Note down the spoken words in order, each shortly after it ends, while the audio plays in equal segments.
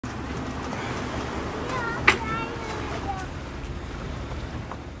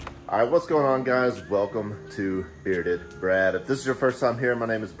Alright, what's going on, guys? Welcome to Bearded Brad. If this is your first time here, my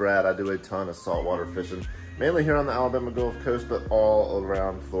name is Brad. I do a ton of saltwater fishing, mainly here on the Alabama Gulf Coast, but all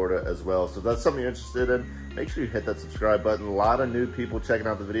around Florida as well. So if that's something you're interested in, make sure you hit that subscribe button. A lot of new people checking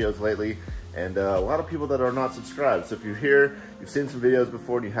out the videos lately, and a lot of people that are not subscribed. So if you're here, you've seen some videos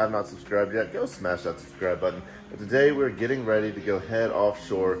before and you have not subscribed yet, go smash that subscribe button. But today we're getting ready to go head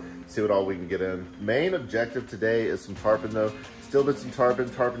offshore, see what all we can get in. Main objective today is some tarpon though. Still did some tarpon.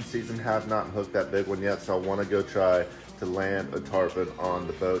 Tarpon season, have not hooked that big one yet, so I want to go try to land a tarpon on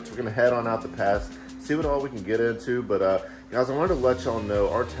the boat. So we're gonna head on out the pass, see what all we can get into. But guys, I wanted to let y'all know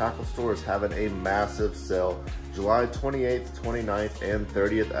our tackle store is having a massive sale July 28th, 29th, and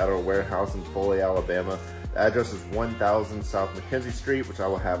 30th at our warehouse in Foley, Alabama. The address is 1000 South McKenzie Street, which I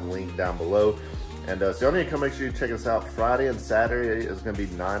will have linked down below. And so y'all need to come make sure you check us out. Friday and Saturday is going to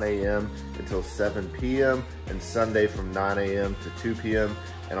be 9 a.m. until 7 p.m. and Sunday from 9 a.m. to 2 p.m.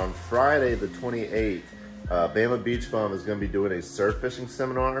 And on Friday the 28th, Bama Beach Bum is going to be doing a surf fishing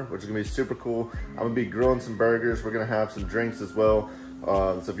seminar, which is going to be super cool. I'm going to be grilling some burgers. We're going to have some drinks as well.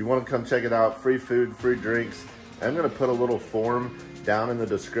 So if you want to come check it out, free food, free drinks. I'm going to put a little form down in the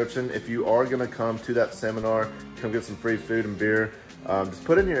description. If you are going to come to that seminar, come get some free food and beer. Just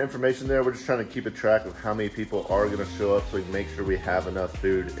put in your information there. We're just trying to keep a track of how many people are going to show up so we can make sure we have enough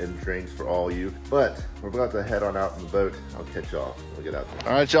food and drinks for all you. But we're about to head on out in the boat. I'll catch y'all when we get out there.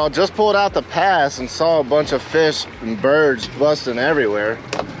 All right, y'all, just pulled out the pass and saw a bunch of fish and birds busting everywhere.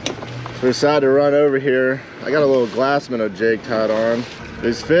 So we decided to run over here. I got a little glass minnow jig tied on.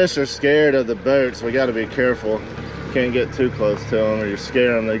 These fish are scared of the boat, so we got to be careful. Can't get too close to them or you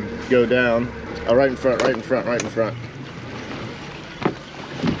scare them, they go down. Oh, right in front, right in front, right in front.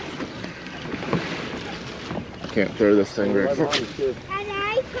 Can't throw this thing very far.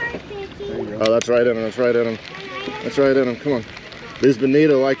 Oh, that's right in him, that's right in him. That's right in him, come on. These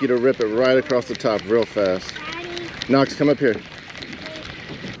bonito like you to rip it right across the top real fast. Knox, come up here.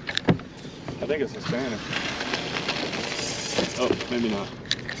 I think it's Hispanic. Oh, maybe not.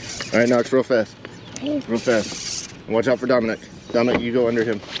 All right, Knox, real fast. Real fast. Watch out for Dominic. Dominic, you go under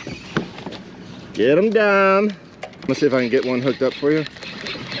him. Get him down. Let's see if I can get one hooked up for you.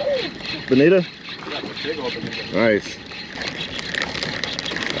 Bonita? Nice.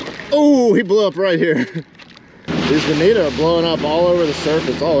 Oh, he blew up right here. These bonita are blowing up all over the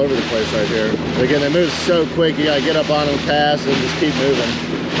surface, all over the place right here. But again, they move so quick, you gotta get up on them, cast, and just keep moving.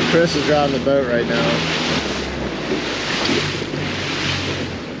 Chris is driving the boat right now.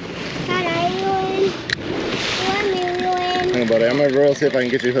 Hang on, buddy. I'm gonna roll, see if I can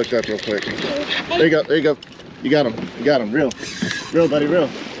get you hooked up real quick. There you go, there you go. You got him, you got him. Reel, buddy, reel.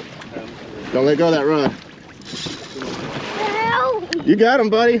 Don't let go of that rod. You got him,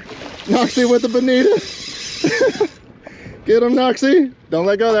 buddy. Noxie with the bonita. Get him, Noxie. Don't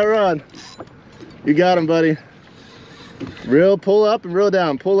let go of that rod. You got him, buddy. Reel, pull up and reel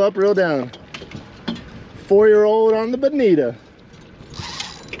down. Pull up, reel down. 4-year-old on the bonita.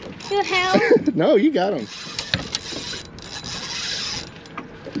 You help? No, you got him.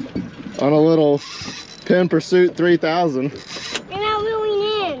 On a little Penn Pursuit 3000. You're not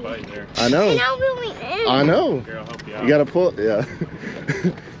reeling in. I know. You're not reeling in. I know. Here, I'll help you out. You gotta pull, yeah.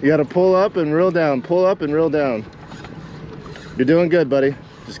 You gotta pull up and reel down. Pull up and reel down. You're doing good, buddy.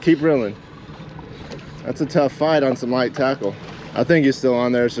 Just keep reeling. That's a tough fight on some light tackle. I think you're still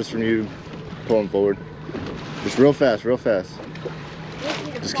on there. It's just from you pulling forward. Just real fast, real fast.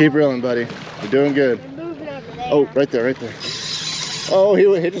 Just keep reeling, buddy. You're doing good. Oh, right there, right there. Oh,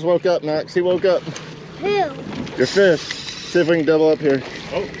 he just woke up, Max. He woke up. Who? Your fish. See if we can double up here.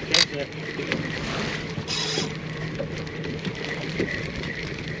 Oh, okay.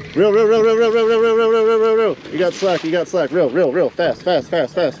 Reel, reel, reel, reel, reel, reel, reel, reel, reel, reel, reel, reel. You got slack, you got slack. Reel, reel, reel. Fast, fast,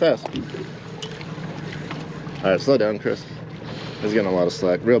 fast, fast, fast. All right, slow down, Chris. He's getting a lot of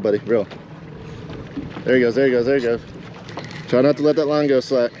slack. Reel, buddy, reel. There he goes, there he goes, there he goes. Try not to let that line go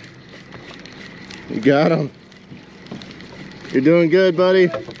slack. You got him. You're doing good, buddy.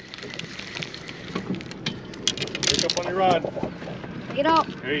 Pick up on your rod. Get up.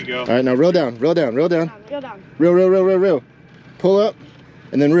 There you go. All right, now reel down, reel down, reel down. Go down. Reel, reel, reel, reel, reel. Pull up,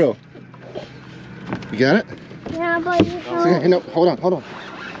 and then reel. You got it? Yeah, but you Okay, no, hold on, hold on.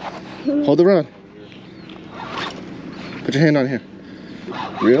 Hold the rod. Put your hand on here.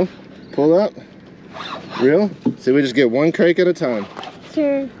 Reel, pull up, reel. See, we just get one crake at a time.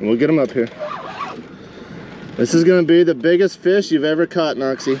 Sure. And we'll get them up here. This is gonna be the biggest fish you've ever caught,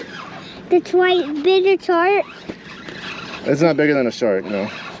 Noxie. That's right, bigger shark. It's not bigger than a shark, no.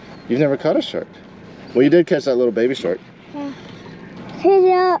 You've never caught a shark. Well, you did catch that little baby shark. Yeah. Hit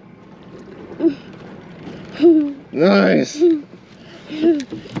it up. Nice.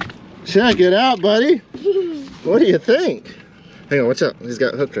 Check it out, buddy. What do you think? Hang on, watch out. He's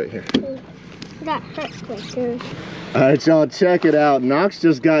got hooked right here. That hurts my too. All right, y'all, check it out. Knox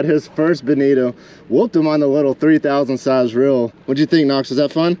just got his first bonito. Whooped him on the little 3,000 size reel. What'd you think, Knox? Was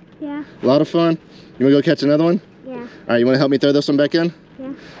that fun? Yeah. A lot of fun? You wanna go catch another one? Yeah. All right, you wanna help me throw this one back in?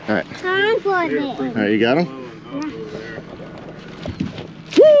 Yeah. All right. Time for it. All right, you got him?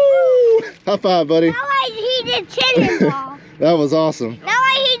 Woo! High five, buddy. Now he did cannonball. That was awesome. Now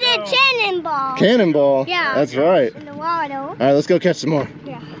he did cannonball. Cannonball? Yeah. That's right. In the water. All right, let's go catch some more.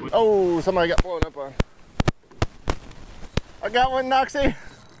 Yeah. Oh, somebody got blown up on. I got one, Noxie.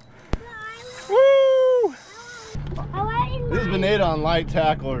 Woo! These bonito on light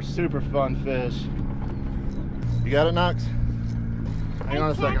tackle are super fun fish. You got it, Knox? Hang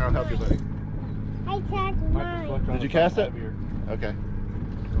on a second, I'll help you, buddy. I tagged mine. Did you cast it? Okay.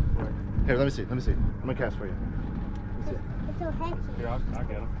 Here, let me see. I'm gonna cast for you. It's so heavy. Here, I'll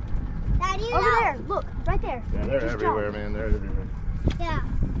get him. Daddy, over there. Look, right there. Yeah, they're everywhere, man. They're everywhere. Yeah.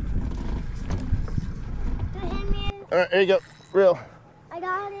 All right, here you go. Reel. I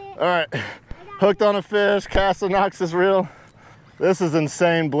got it. All right. Hooked on a fish, cast a Knox's reel. This is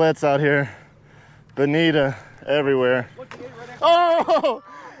insane blitz out here. Bonita everywhere. Oh!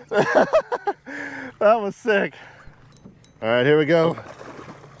 That was sick. All right, here we go.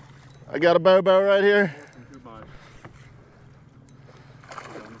 I got a bobo right here.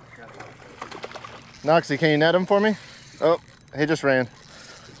 Noxie, can you net him for me? Oh, he just ran.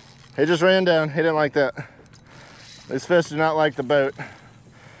 He just ran down. He didn't like that. These fish do not like the boat.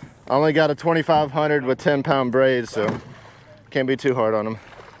 I only got a 2,500 with 10-pound braids, so can't be too hard on them.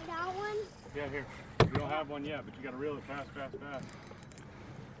 I got one. Yeah, here. You don't have one yet, but you got to reel it fast.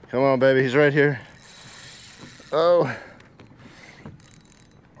 Come on, baby. He's right here. Oh.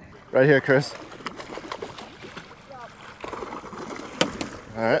 Right here, Chris.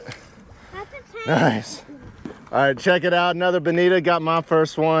 All right. Nice. All right, check it out. Another bonita. Got my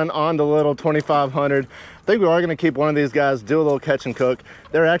first one on the little 2,500. I think we are gonna keep one of these guys, do a little catch and cook.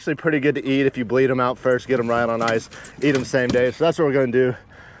 They're actually pretty good to eat if you bleed them out first, get them right on ice, eat them same day. So that's what we're gonna do.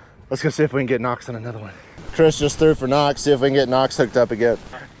 Let's go see if we can get Knox on another one. Chris just threw for Knox, see if we can get Knox hooked up again.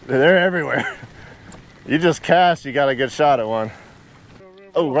 They're everywhere. You just cast, you got a good shot at one.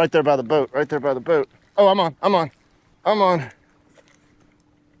 Oh, right there by the boat, right there by the boat. Oh, I'm on.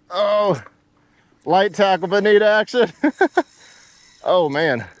 Oh, light tackle bonita action. Oh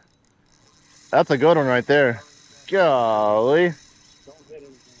man, that's a good one right there. Golly.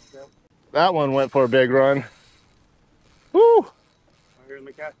 That one went for a big run. Woo!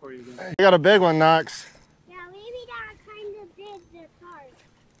 You got a big one, Knox. Yeah, maybe that kind of did the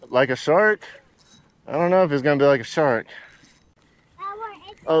shark. Like a shark? I don't know if he's gonna be like a shark.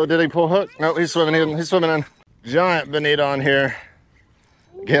 Oh, did he pull hook? No, he's swimming in. He's swimming in. Giant bonita on here.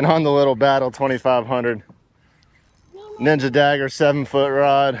 Getting on the little Battle 2,500. Ninja Dagger 7-foot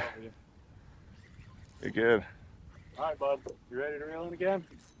rod. You're good. All right, bud. You ready to reel in again?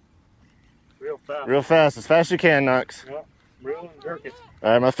 Real fast. Real fast. As fast as you can, Knox. Yep. Reel and jerk it.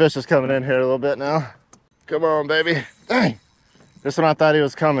 All right, my fish is coming in here a little bit now. Come on, baby. Dang. Just when I thought he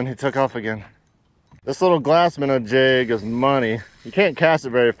was coming, he took off again. This little glass minnow jig is money. You can't cast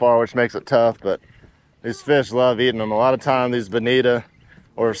it very far, which makes it tough, but these fish love eating them. A lot of time, these bonita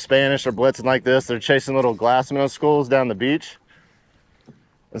or Spanish or blitzing like this, they're chasing little glass minnow schools down the beach.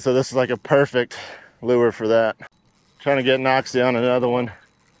 And so this is like a perfect lure for that. Trying to get Noxie on another one.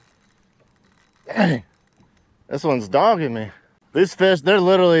 Dang, this one's dogging me. These fish, they're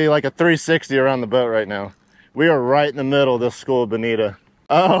literally like a 360 around the boat right now. We are right in the middle of this school of bonita.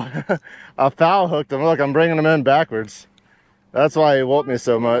 Oh, I foul hooked him. Look, I'm bringing him in backwards. That's why he woke me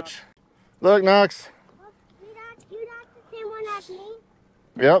so much. Look, Knox. You got the same one as me?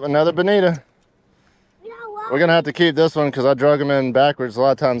 Yep, another bonita. We're gonna have to keep this one because I drug him in backwards. A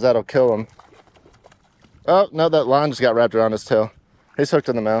lot of times that'll kill him. Oh, no, that line just got wrapped around his tail. He's hooked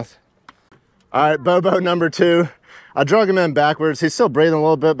in the mouth. All right, Bobo number 2. I drug him in backwards. He's still breathing a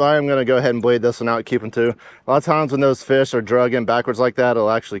little bit, but I'm gonna go ahead and bleed this one out and keep him too. A lot of times when those fish are drug in backwards like that,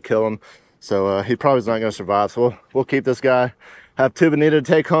 it'll actually kill him. So he probably is not gonna survive. So we'll keep this guy. Have 2 bonita to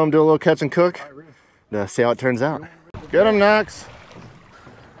take home, do a little catch and cook. See how it turns out. Get him, Knox.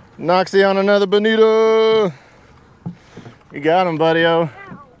 Noxie on another bonita. You got him, buddy-o.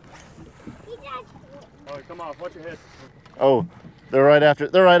 Oh, come off. Watch your head. Oh, they're right after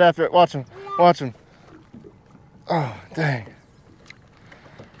it. They're right after it. Watch him. Watch him. Oh, dang.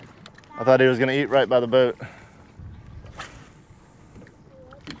 I thought he was going to eat right by the boat.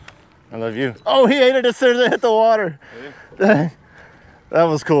 I love you. Oh, he ate it as soon as it hit the water. Dang. That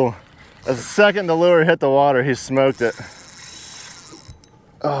was cool. As the second the lure hit the water, he smoked it.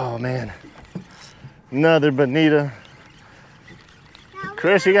 Oh man, another bonita.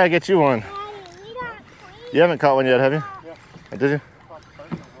 Chris, you gotta get you one. You haven't caught one yet, have you? Yeah. Oh, did you?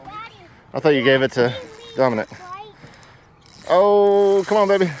 I thought you gave it to Dominic. Oh, come on,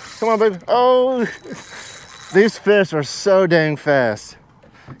 baby. Come on, baby. Oh, these fish are so dang fast.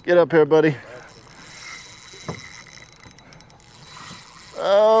 Get up here, buddy.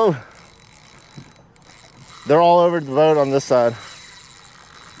 Oh, they're all over the boat on this side.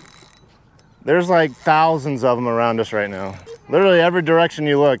 There's like thousands of them around us right now. Literally every direction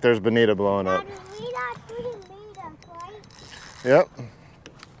you look, there's bonita blowing up. Yep.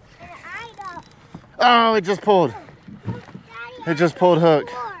 Oh, it just pulled. It just pulled hook.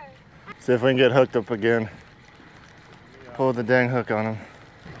 See if we can get hooked up again. Pull the dang hook on him.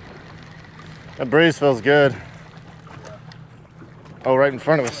 That breeze feels good. Oh, right in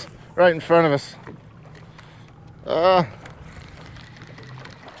front of us. Right in front of us.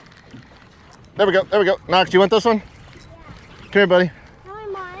 There we go. There we go. Knox, do you want this one? Yeah. Come here, buddy.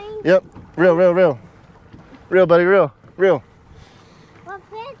 No, mine. Yep. Real, real, real. Real, buddy. Real, real. What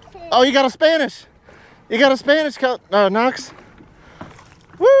fish? Oh, you got a Spanish. You got a Spanish cut. Oh, Knox.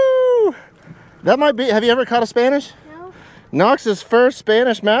 Woo! That might be. Have you ever caught a Spanish? No. Knox's first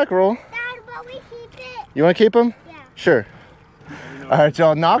Spanish mackerel. Dad, but we keep it. You want to keep him? Yeah. Sure. All right,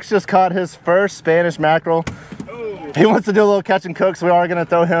 y'all. Knox just caught his first Spanish mackerel. Oh. He wants to do a little catch and cook, so we are going to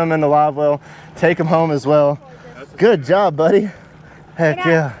throw him in the live well, take him home as well. Good job, buddy. Heck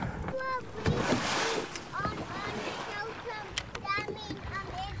yeah.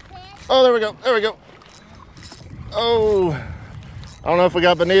 Oh, there we go. There we go. Oh, I don't know if we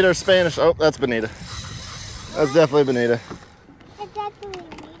got bonita or Spanish. Oh, that's bonita. That's definitely bonita.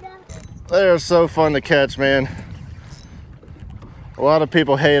 They're so fun to catch, man. A lot of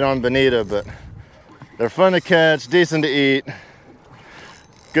people hate on bonita, but they're fun to catch, decent to eat.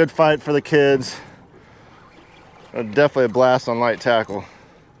 Good fight for the kids. Definitely a blast on light tackle.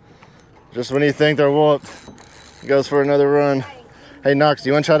 Just when you think they're whooped, it goes for another run. Hey, Knox, do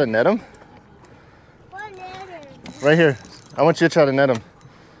you want to try to net them? Right here. I want you to try to net them.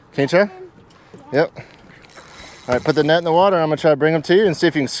 Can you try? Yep. All right, put the net in the water. I'm going to try to bring them to you and see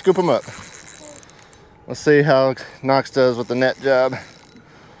if you can scoop them up. Let's see how Knox does with the net job.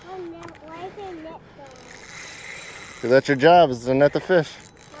 Because that's your job, is to net the fish.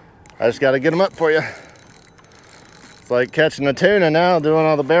 I just got to get them up for you. It's like catching a tuna now, doing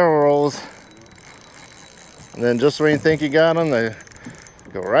all the barrel rolls. And then just when you think you got them, they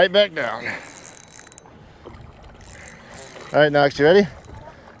go right back down. All right, Knox, you ready?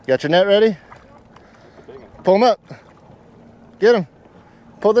 Got your net ready? Pull them up. Get them.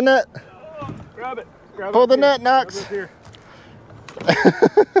 Pull the net. Grab it. Grab Pull it the here. net, Knox. Here.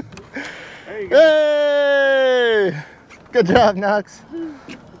 There you go. Hey! Good job, Knox.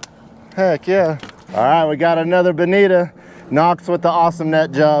 Heck yeah. All right, we got another bonita. Knox with the awesome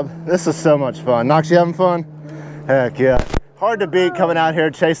net job. This is so much fun. Knox, you having fun? Heck yeah. Hard to beat coming out here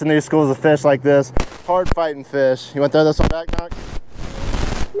chasing these schools of fish like this. Hard fighting fish. You want to throw this one back, Knox?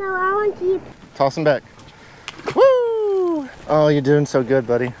 No, I want to keep. Toss them back. Woo! Oh, you're doing so good,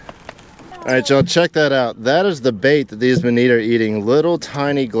 buddy. All right, y'all, check that out. That is the bait that these bonita are eating. Little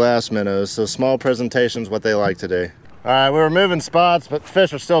tiny glass minnows. So small presentations, what they like today. All right, we were moving spots, but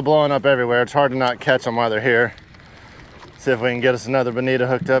fish are still blowing up everywhere. It's hard to not catch them while they're here. See if we can get us another bonita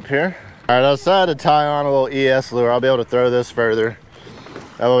hooked up here. All right, I decided to tie on a little ES lure. I'll be able to throw this further.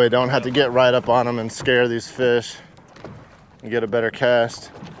 That way we don't have to get right up on them and scare these fish and get a better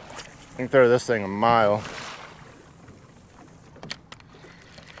cast. I can throw this thing a mile.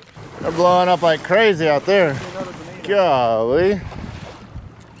 They're blowing up like crazy out there. Golly.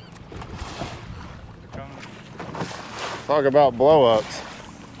 Talk about blow-ups.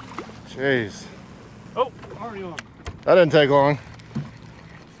 Jeez. Oh, already on. That didn't take long.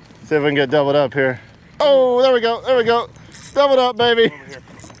 See if we can get doubled up here. Oh, there we go. There we go. Doubled up, baby. Over here.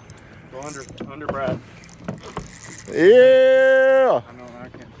 Go under Brad. Yeah. I know, I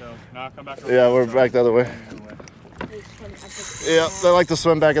can't tell. No, come back. Yeah, we're back the other way. Yeah, they like to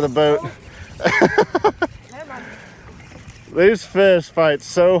swim back in the boat. These fish fight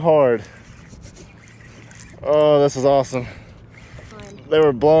so hard. Oh, this is awesome. They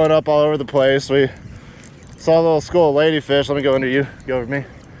were blowing up all over the place. We saw a little school of ladyfish. Let me go under you. Go over me.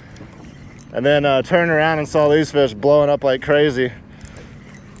 And then turned around and saw these fish blowing up like crazy.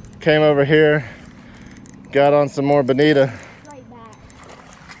 Came over here. Got on some more bonita.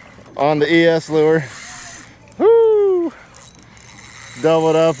 On the ES lure. Woo!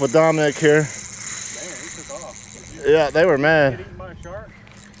 Doubled up with Dominic here. Man, he took off. Yeah, they were mad. Get eaten by a shark?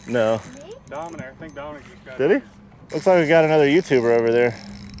 No. Dominic, I think Dominic just got Did he? Looks like we got another YouTuber over there.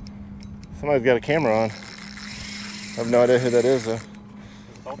 Somebody's got a camera on. I have no idea who that is though.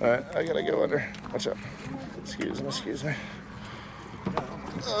 Alright, I gotta go under. Watch out. Excuse me, excuse me.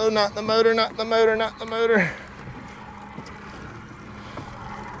 Oh, not the motor, not the motor, not the motor.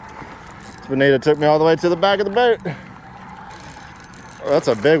 Bonita took me all the way to the back of the boat. Oh, that's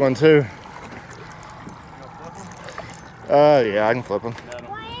a big one too. Yeah, I can flip them.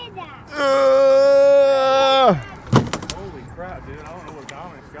 What is that? Holy crap, dude. I don't know what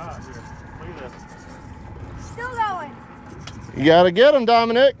Dominic's got here. Look at this. Still going. You gotta get him,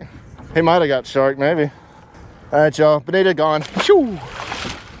 Dominic. He might have got shark, maybe. All right, y'all. Bonita gone. Phew.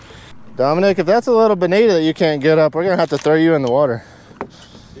 Dominic, if that's a little bonita that you can't get up, we're gonna have to throw you in the water.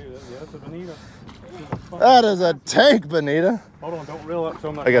 Dude, that's a bonita. That is a tank bonita. Hold on, don't reel up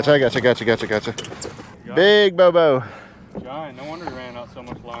so much. I got you. Big Bobo. Giant, no wonder he ran out so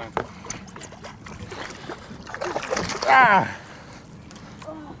much line. Ah!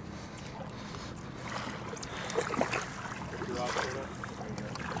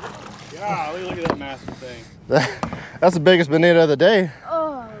 Golly, look at that massive thing. That's the biggest bonita of the day.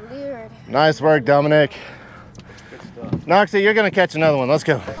 Oh, weird. Nice work, Dominic. Good stuff. Noxie, you're gonna catch another one. Let's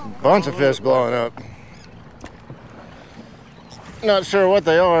go. Bunch of fish blowing up. Not sure what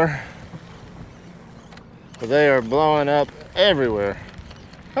they are, but they are blowing up everywhere.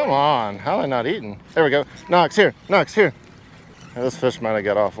 Come on, how am I not eating? There we go. Nox, here. Nox, here. Now, this fish might have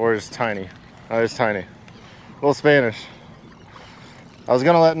got off, or it's tiny. Oh, it's tiny. Little Spanish. I was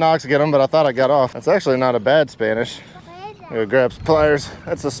gonna let Nox get them, but I thought I got off. That's actually not a bad Spanish. What is that? Go grab some pliers.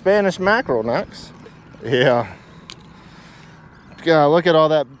 That's a Spanish mackerel, Nox. Yeah. God, look at all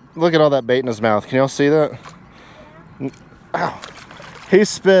that. Look at all that bait in his mouth. Can y'all see that? Ow. He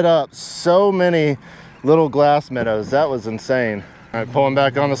spit up so many little glass minnows. That was insane. All right, pulling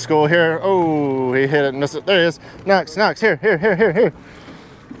back on the school here. Oh, he hit it and missed it. There he is. Nox, here.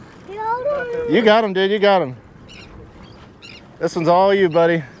 You got him, dude. You got him. This one's all you,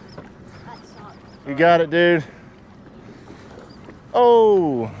 buddy. You got it, dude.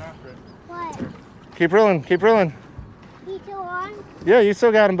 Oh. What? Keep reeling. He still on? Yeah, you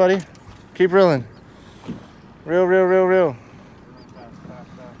still got him, buddy. Keep reeling. Reel.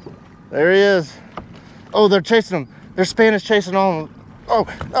 There he is. Oh, they're chasing him. They're Spanish chasing all of them.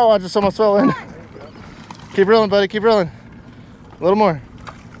 Oh, I just almost fell in. Keep reeling, buddy. Keep reeling. A little more.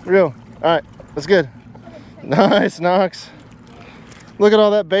 Reel. All right, that's good. Nice, Nox. Look at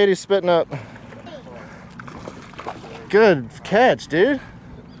all that bait he's spitting up. Good catch, dude.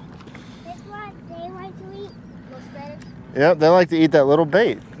 That's what they like to eat. Those Spanish. Yep, they like to eat that little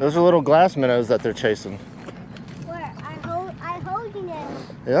bait. Those are little glass minnows that they're chasing. Where? I holding them.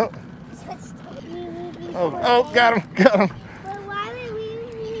 Yep. So Oh, got him. But why would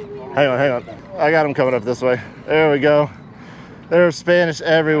we? Hang on. I got him coming up this way. There we go. There's Spanish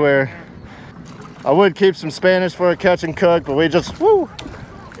everywhere. I would keep some Spanish for a catch and cook, but we just,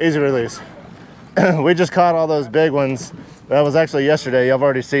 easy release. We just caught all those big ones. That was actually yesterday. Y'all have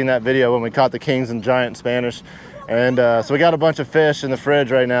already seen that video when we caught the kings and giant Spanish. And so we got a bunch of fish in the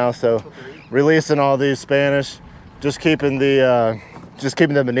fridge right now. So releasing all these Spanish, just keeping the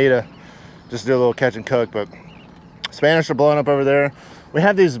bonita. Just do a little catch and cook, but Spanish are blowing up over there. We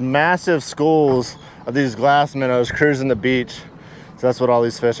have these massive schools of these glass minnows cruising the beach. So that's what all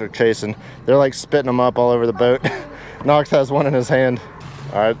these fish are chasing. They're like spitting them up all over the boat. Nox has one in his hand.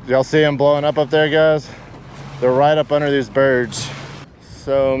 All right, y'all see them blowing up there, guys? They're right up under these birds.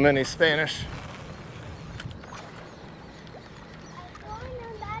 So many Spanish.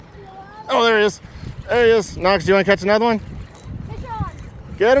 Oh, there he is. There he is. Nox, do you want to catch another one?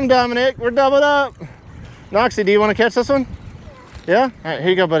 Get him, Dominic. We're doubled up. Noxie, do you want to catch this one? Yeah? All right, here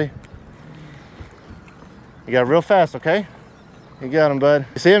you go, buddy. You got real fast, okay? You got him, bud.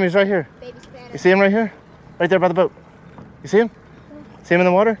 You see him? He's right here. Baby Spanish. You see him right here? Right there by the boat. You see him? See him in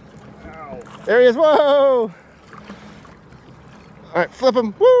the water? Ow. There he is. Whoa! All right, flip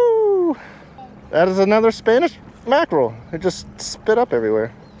him. Woo! That is another Spanish mackerel. It just spit up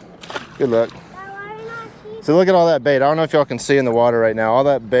everywhere. Good luck. So look at all that bait. I don't know if y'all can see in the water right now. All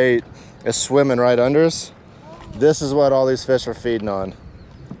that bait is swimming right under us. This is what all these fish are feeding on.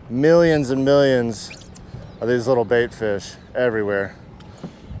 Millions and millions of these little bait fish everywhere.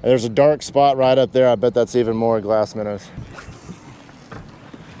 And there's a dark spot right up there. I bet that's even more glass minnows.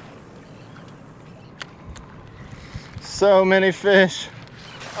 So many fish.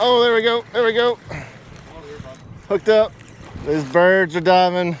 Oh, there we go. There we go. Hooked up. These birds are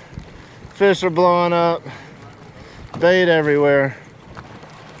diving. Fish are blowing up. Bait everywhere.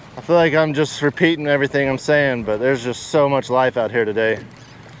 I feel like I'm just repeating everything I'm saying, but there's just so much life out here today.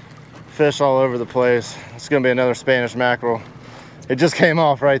 Fish all over the place. It's gonna be another Spanish mackerel. It just came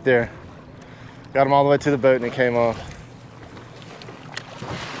off right there. Got him all the way to the boat and he came off.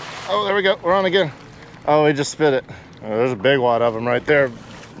 Oh, there we go, we're on again. Oh, he just spit it. Oh, there's a big wad of them right there,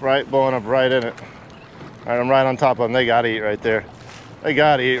 right, blowing up right in it. All right, I'm right on top of them. They gotta eat right there. They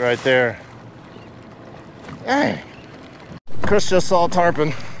gotta eat right there. Dang. Chris just saw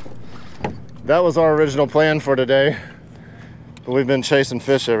tarpon. That was our original plan for today, but we've been chasing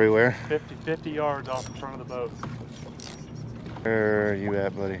fish everywhere. 50 yards off the front of the boat. Where are you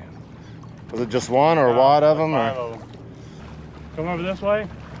at, buddy? Was it just one or a wad of them? Five of them. Come over this way.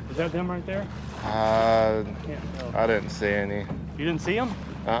 Is that them right there? I didn't see any. You didn't see them?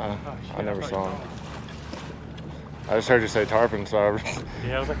 Oh, shit, I never thought saw you them. I just heard you say tarpon, so I...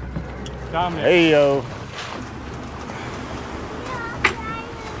 Yeah, I was like, Dominic. Hey, yo.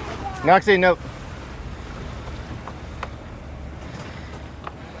 Noxie, nope.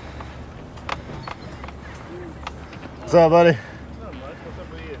 What's up, buddy? What's up, Mike? What's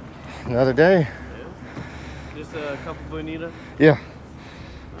up with you? Another day. Yeah. Just a couple bonita? Yeah.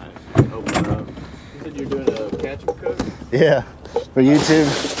 Nice. Open her up. You said you're doing a catch and cook? Yeah. For YouTube.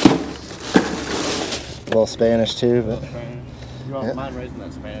 A little Spanish too, but... Spanish. You don't mind raising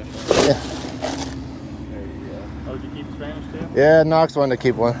that Spanish? Yeah. There you go. Oh, did you keep Spanish too? Yeah, Knox wanted to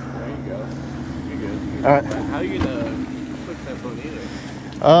keep one. There you go. You're good. All right. How are you gonna cook that bonita?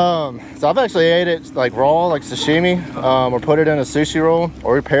 So I've actually ate it like raw, like sashimi, or put it in a sushi roll,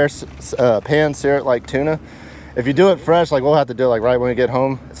 or we pan sear it like tuna. If you do it fresh, like we'll have to do it like right when we get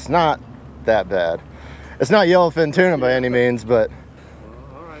home. It's not that bad. It's not yellowfin tuna by any means, but. Well,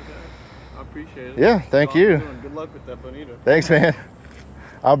 all right, guys. I appreciate it. Yeah, thank you. Good luck with that bonita. Thanks, man.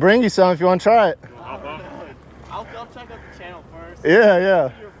 I'll bring you some if you want to try it. I'll check out the channel first. Yeah, yeah.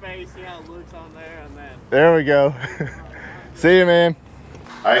 See your face, see how it looks on there, and then. There we go. See you, man.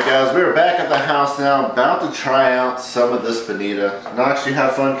 All right, guys, we're back at the house now, about to try out some of this bonita. Knox, you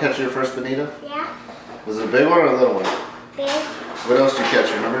have fun catching your first bonita? Yeah. Was it a big one or a little one? Big. What else did you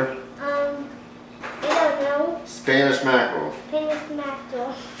catch, remember? I don't know. Spanish mackerel. Spanish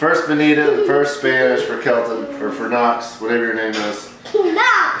mackerel. First bonita, first Spanish for Kelton, or for Knox, whatever your name is.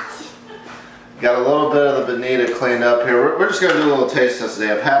 Not. Got a little bit of the bonita cleaned up here. We're just gonna do a little taste test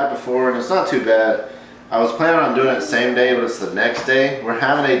today. I've had it before and it's not too bad. I was planning on doing it the same day, but it's the next day. We're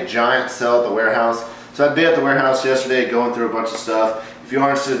having a giant sale at the warehouse. So I'd be at the warehouse yesterday going through a bunch of stuff. If you are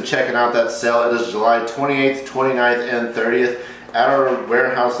interested in checking out that sale, it is July 28th, 29th, and 30th at our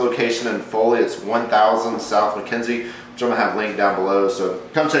warehouse location in Foley. It's 1000 South McKenzie, which I'm gonna have linked down below. So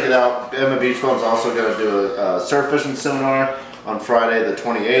come check it out. Emma Beach Bum's also gonna do a surf fishing seminar on Friday the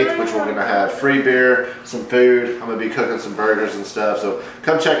 28th, which we're gonna have free beer, some food. I'm gonna be cooking some burgers and stuff. So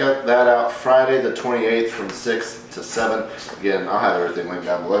come check that out Friday the 28th from 6 to 7. Again, I'll have everything linked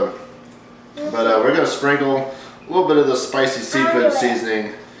down below. But we're gonna sprinkle a little bit of the spicy seafood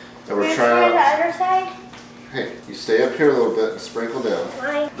seasoning that we're trying out. The other side? Hey, you stay up here a little bit and sprinkle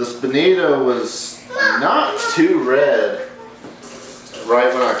down. This bonita was not too red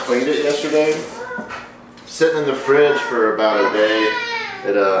right when I cleaned it yesterday. Sitting in the fridge for about a day.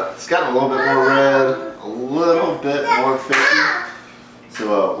 It's gotten a little bit more red, a little bit more fishy.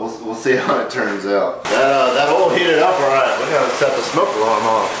 So we'll see how it turns out. That oil heated up all right. We're gonna set the smoke alarm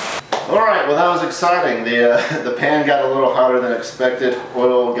off. All right, well that was exciting. The pan got a little hotter than expected.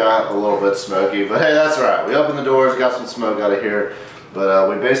 Oil got a little bit smoky, but hey, that's all right. We opened the doors, got some smoke out of here, but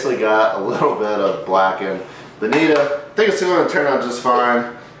we basically got a little bit of blackened bonita. I think it's gonna turn out just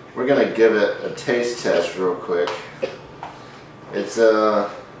fine. We're gonna give it a taste test real quick. It's a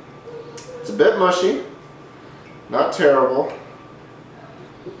bit mushy, not terrible.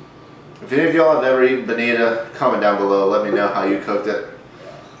 If any of y'all have ever eaten bonita, comment down below. Let me know how you cooked it.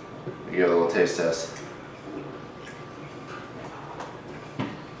 Give it a little taste test.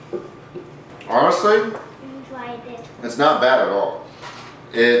 Honestly, it's not bad at all.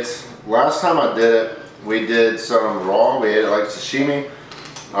 Last time I did it, we did some raw. We ate it like sashimi.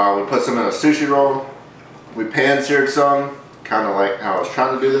 We put some in a sushi roll. We pan seared some, kind of like how I was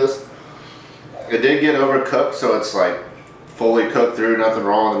trying to do this. It did get overcooked, so it's like fully cooked through, nothing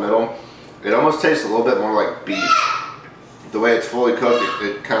raw in the middle. It almost tastes a little bit more like beef. The way it's fully cooked,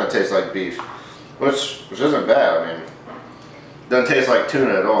 it kind of tastes like beef, which isn't bad. I mean, doesn't taste like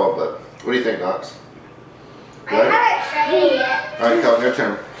tuna at all. But what do you think, Knox? I haven't tried it yet. All right, Calvin, your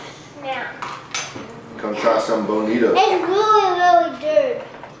turn. Now. Come try some bonita. It's really good.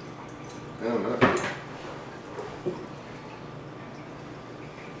 I don't know.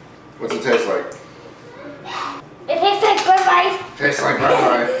 What's it taste like? It tastes like good rice. Tastes like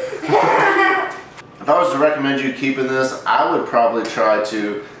red rice. If I was to recommend you keeping this, I would probably try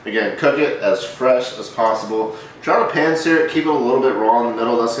to, again, cook it as fresh as possible. Try to pan sear it, keep it a little bit raw in the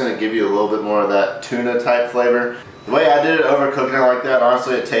middle. That's going to give you a little bit more of that tuna type flavor. The way I did it, overcooking it like that,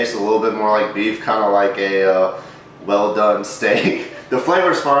 honestly it tastes a little bit more like beef, kind of like a well done steak. The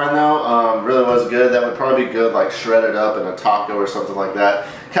flavor's fine though, really was good. That would probably be good like shredded up in a taco or something like that.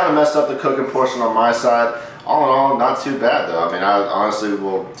 Kind of messed up the cooking portion on my side. All in all, not too bad though. I mean, I honestly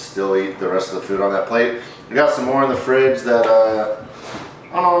will still eat the rest of the food on that plate. I got some more in the fridge that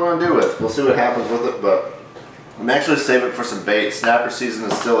I don't know what I'm going to do with. We'll see what happens with it, but I'm actually saving it for some bait. Snapper season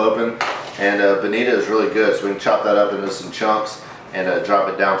is still open, and bonita is really good, so we can chop that up into some chunks and drop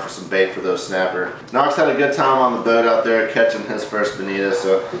it down for some bait for those snapper. Knox had a good time on the boat out there catching his first bonita,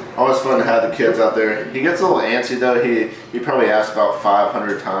 so always fun to have the kids out there. He gets a little antsy though. He probably asks about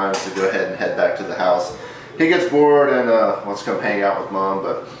 500 times to go ahead and head back to the house. He gets bored and wants to come hang out with mom,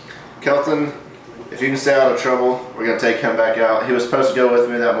 but Kelton, if you can stay out of trouble, we're going to take him back out. He was supposed to go with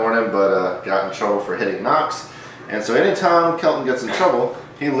me that morning, but got in trouble for hitting Knox. And so anytime Kelton gets in trouble,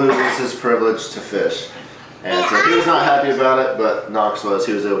 he loses his privilege to fish. And so he was not happy about it, but Knox was.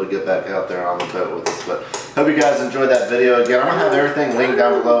 He was able to get back out there on the boat with us. But hope you guys enjoyed that video. Again, I'm going to have everything linked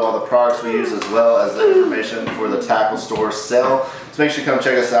down below, all the products we use, as well as the information for the tackle store sale. So make sure you come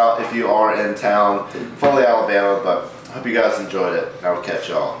check us out if you are in town, Foley, Alabama. But I hope you guys enjoyed it. I will catch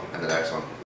y'all in the next one.